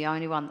 He is the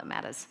only one that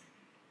matters.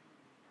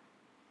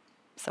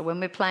 So when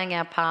we're playing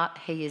our part,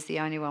 he is the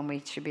only one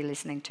we should be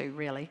listening to,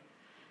 really.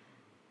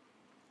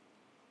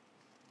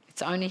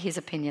 It's only his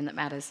opinion that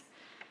matters.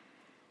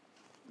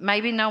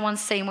 Maybe no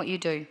one's seen what you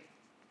do,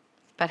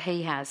 but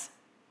he has.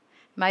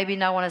 Maybe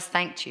no one has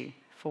thanked you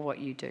for what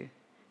you do,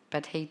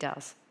 but he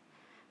does.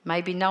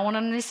 Maybe no one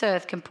on this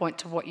earth can point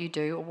to what you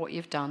do or what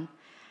you've done,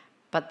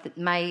 but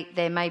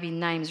there may be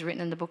names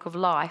written in the book of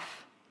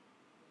life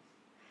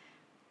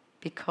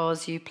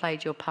because you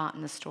played your part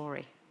in the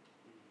story.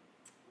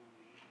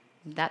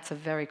 That's a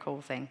very cool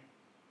thing.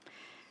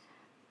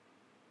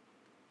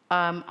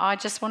 I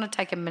just want to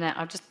take a minute.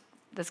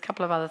 There's a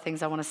couple of other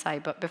things I want to say,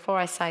 but before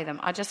I say them,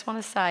 I just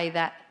want to say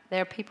that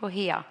there are people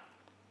here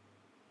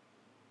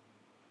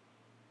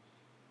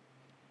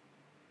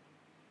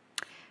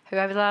who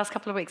over the last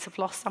couple of weeks have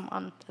lost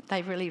someone that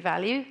they really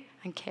value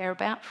and care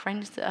about,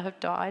 friends that have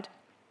died.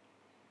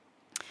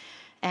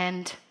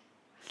 And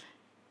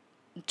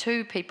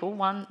two people,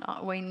 one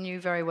we knew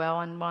very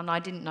well and one I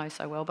didn't know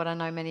so well, but I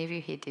know many of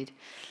you here did.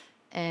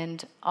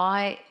 And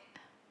I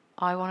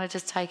want to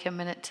just take a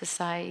minute to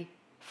say,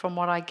 from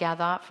what I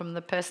gather from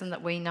the person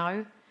that we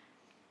know,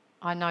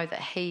 I know that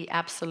he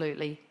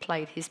absolutely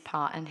played his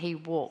part and he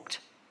walked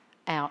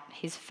out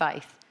his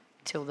faith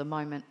till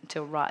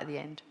right at the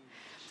end.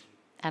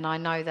 And I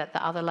know that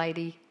the other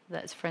lady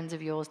that's friends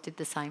of yours did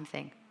the same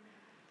thing.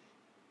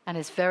 And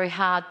it's very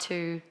hard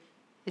to,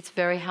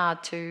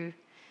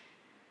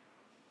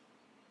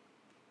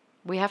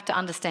 we have to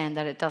understand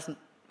that it doesn't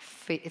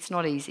fit, it's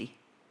not easy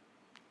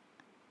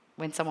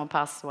when someone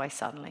passes away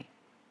suddenly.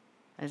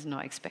 It's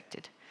not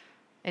expected.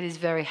 It is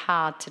very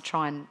hard to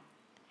try and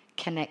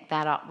connect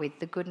that up with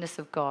the goodness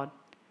of God.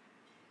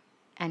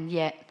 And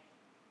yet,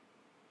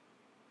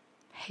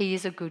 he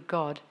is a good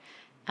God.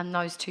 And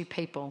those two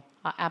people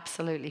are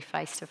absolutely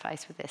face to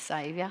face with their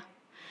Saviour.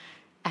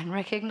 And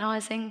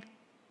recognising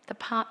the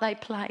part they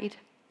played,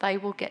 they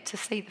will get to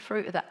see the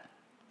fruit of that.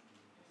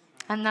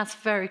 And that's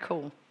very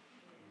cool.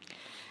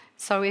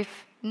 So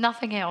if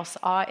nothing else,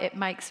 it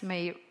makes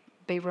me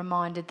be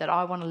reminded that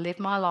I want to live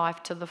my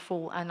life to the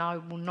full and I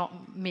will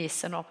not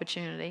miss an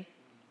opportunity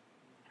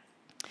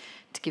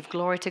to give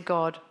glory to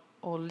God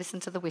or listen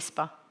to the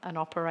whisper and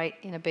operate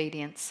in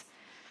obedience,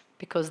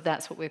 because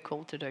that's what we're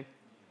called to do.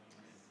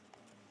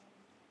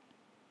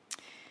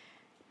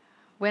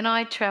 When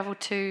I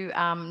travelled to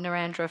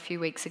Narendra a few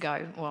weeks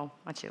ago, well,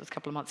 actually it was a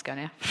couple of months ago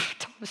now,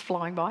 time was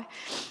flying by.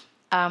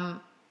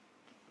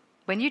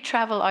 When you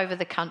travel over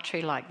the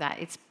country like that,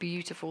 it's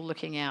beautiful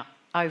looking out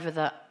over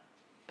the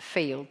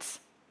fields.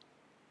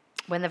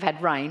 When they've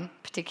had rain,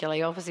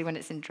 particularly, obviously when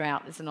it's in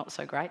drought, it's not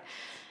so great.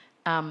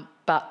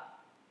 But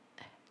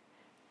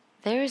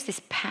there is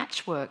this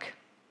patchwork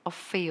of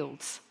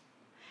fields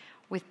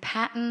with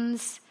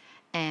patterns,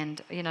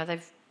 and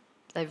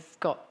they've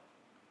got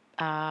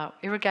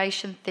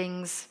irrigation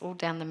things all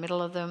down the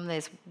middle of them.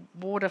 There's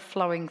water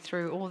flowing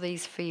through all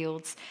these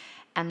fields,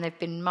 and they've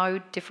been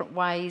mowed different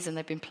ways and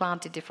they've been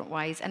planted different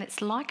ways, and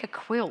it's like a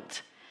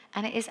quilt,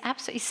 and it is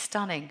absolutely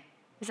stunning.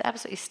 It's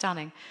absolutely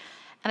stunning.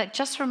 And it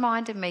just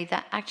reminded me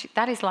that actually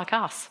that is like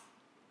us.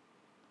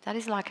 That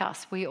is like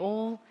us. We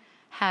all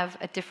have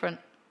a different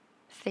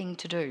thing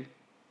to do.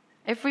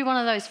 Every one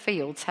of those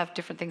fields have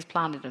different things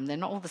planted in them. They're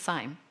not all the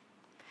same.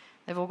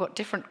 They've all got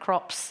different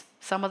crops.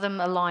 Some of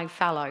them are lying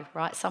fallow,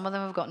 right? Some of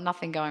them have got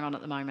nothing going on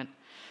at the moment.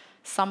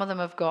 Some of them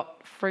have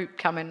got fruit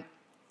coming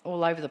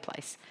all over the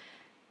place.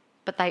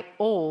 But they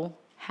all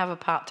have a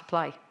part to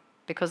play,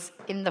 because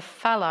in the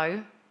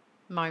fallow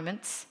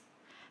moments,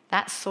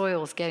 that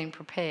soil's getting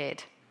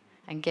prepared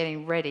and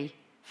getting ready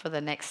for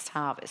the next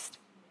harvest.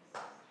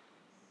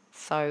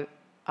 So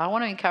I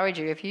want to encourage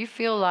you, if you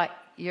feel like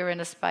you're in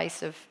a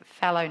space of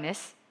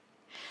fallowness,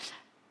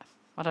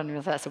 I don't know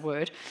if that's a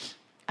word.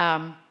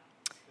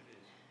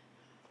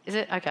 Is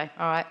it? Okay,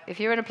 all right. If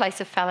you're in a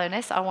place of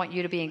fallowness, I want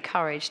you to be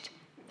encouraged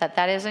that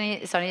it's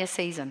only a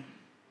season.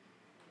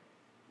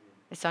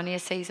 It's only a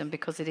season,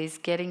 because it is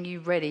getting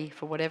you ready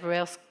for whatever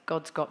else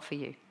God's got for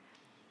you.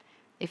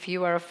 If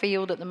you are a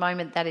field at the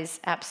moment that is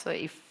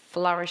absolutely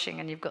flourishing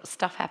and you've got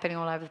stuff happening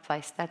all over the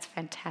place, that's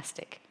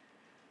fantastic.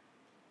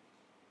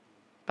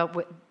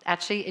 But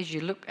actually,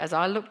 as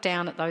I looked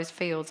down at those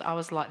fields, I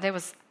was like, there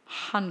was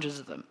hundreds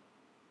of them.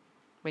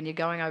 When you're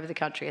going over the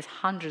country, there's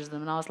hundreds of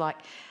them. And I was like,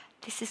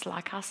 this is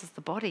like us as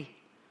the body.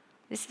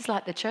 This is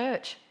like the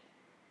church.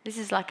 This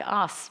is like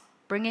us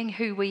bringing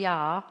who we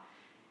are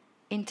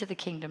into the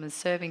kingdom and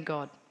serving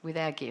God with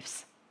our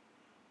gifts.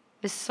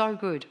 It's so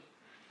good.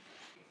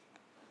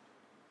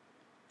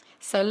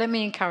 So let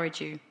me encourage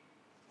you.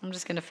 I'm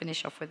just going to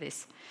finish off with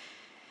this.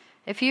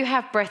 If you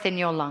have breath in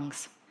your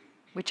lungs,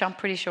 which I'm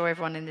pretty sure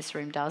everyone in this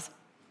room does,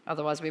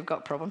 otherwise we've got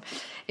a problem.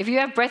 If you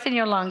have breath in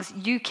your lungs,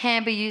 you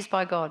can be used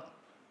by God.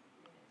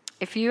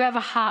 If you have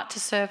a heart to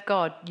serve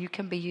God, you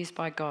can be used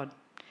by God.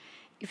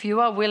 If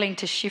you are willing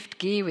to shift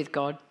gear with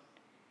God,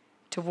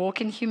 to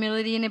walk in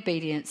humility and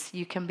obedience,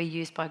 you can be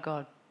used by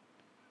God.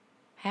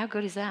 How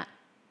good is that?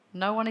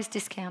 No one is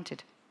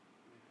discounted.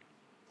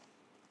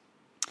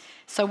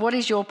 So what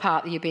is your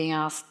part that you're being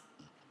asked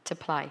to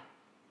play?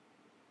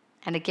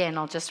 And again,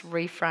 I'll just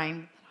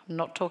reframe. I'm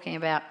not talking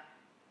about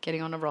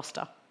getting on a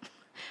roster.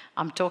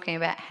 I'm talking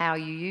about how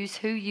you use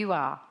who you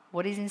are,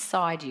 what is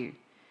inside you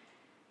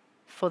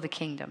for the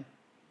kingdom,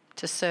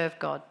 to serve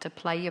God, to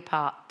play your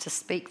part, to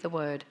speak the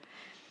word.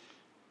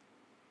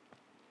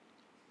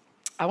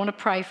 I want to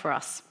pray for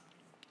us.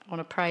 I want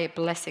to pray a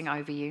blessing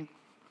over you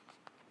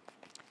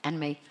and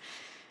me.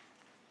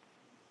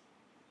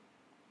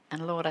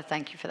 And Lord, I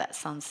thank you for that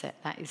sunset.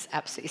 That is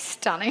absolutely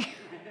stunning.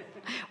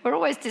 We're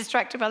always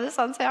distracted by the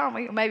sunset, aren't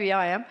we? Maybe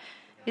I am.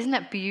 Isn't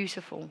that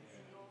beautiful?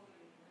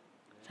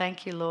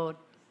 Thank you, Lord.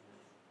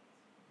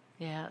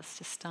 Yeah, it's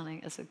just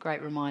stunning. It's a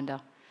great reminder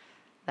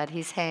that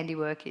his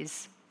handiwork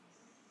is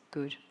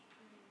good.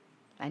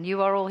 And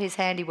you are all his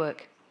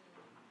handiwork.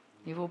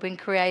 You've all been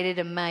created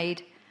and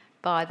made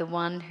by the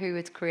one who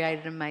has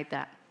created and made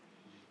that.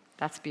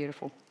 That's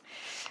beautiful.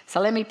 So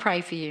let me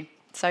pray for you.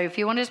 So if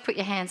you want to just put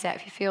your hands out,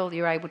 if you feel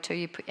you're able to,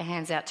 you put your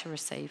hands out to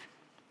receive.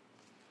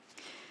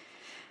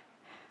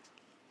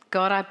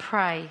 God, I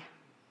pray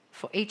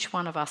for each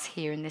one of us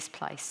here in this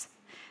place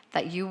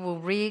that you will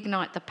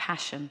reignite the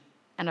passion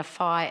and a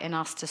fire in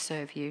us to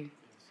serve you.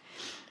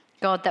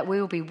 God, that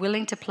we will be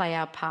willing to play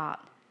our part,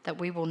 that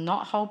we will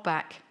not hold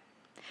back,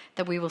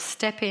 that we will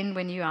step in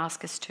when you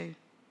ask us to.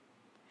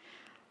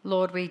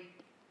 Lord, we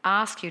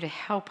ask you to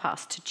help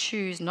us to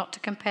choose not to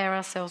compare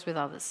ourselves with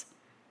others,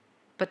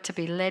 but to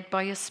be led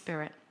by your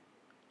Spirit,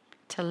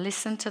 to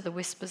listen to the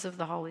whispers of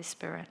the Holy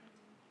Spirit,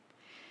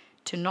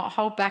 to not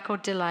hold back or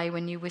delay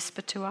when you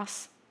whisper to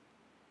us.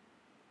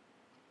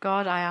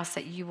 God, I ask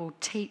that you will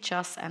teach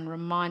us and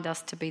remind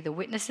us to be the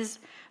witnesses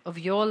of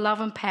your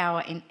love and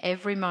power in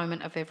every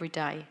moment of every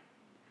day,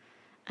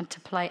 and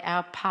to play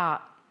our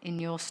part in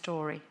your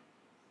story.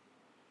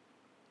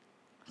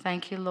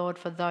 Thank you, Lord,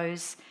 for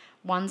those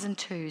ones and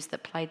twos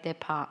that played their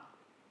part.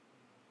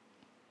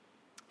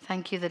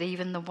 Thank you that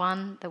even the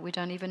one that we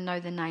don't even know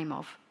the name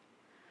of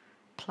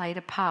played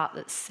a part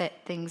that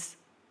set things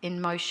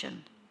in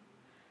motion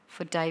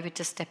for David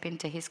to step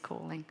into his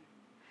calling.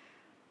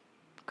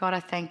 God, I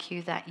thank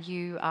you that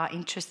you are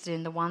interested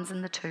in the ones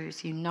and the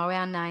twos. You know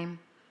our name.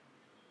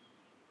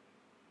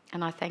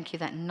 And I thank you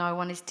that no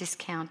one is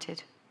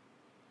discounted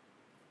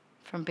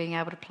from being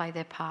able to play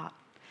their part.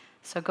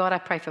 So God, I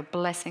pray for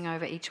blessing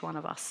over each one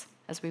of us.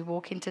 As we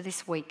walk into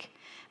this week,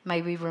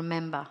 may we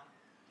remember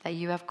that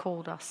you have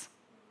called us.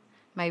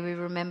 May we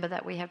remember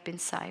that we have been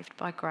saved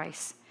by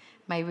grace.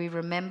 May we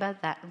remember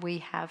that we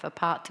have a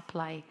part to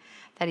play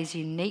that is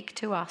unique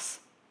to us.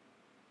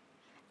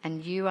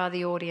 And you are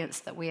the audience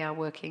that we are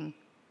working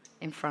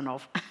in front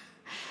of.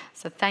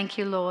 So thank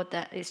you, Lord,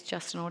 that it's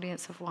just an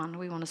audience of one.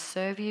 We want to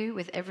serve you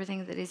with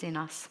everything that is in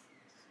us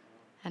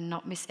and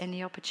not miss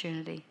any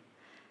opportunity.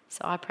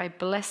 So I pray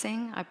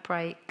blessing. I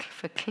pray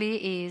for clear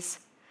ears,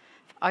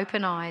 for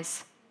open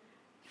eyes,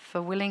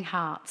 for willing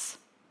hearts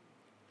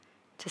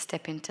to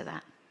step into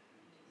that.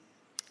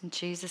 In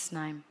Jesus'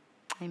 name,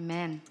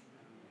 amen.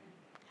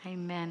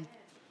 Amen.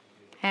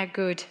 How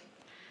good.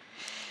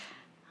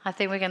 I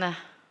think we're going to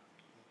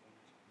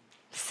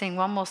sing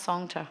one more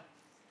song to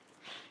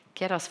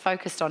get us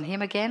focused on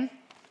him again.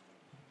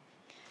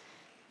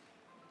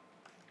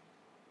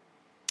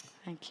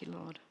 Thank you,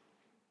 Lord.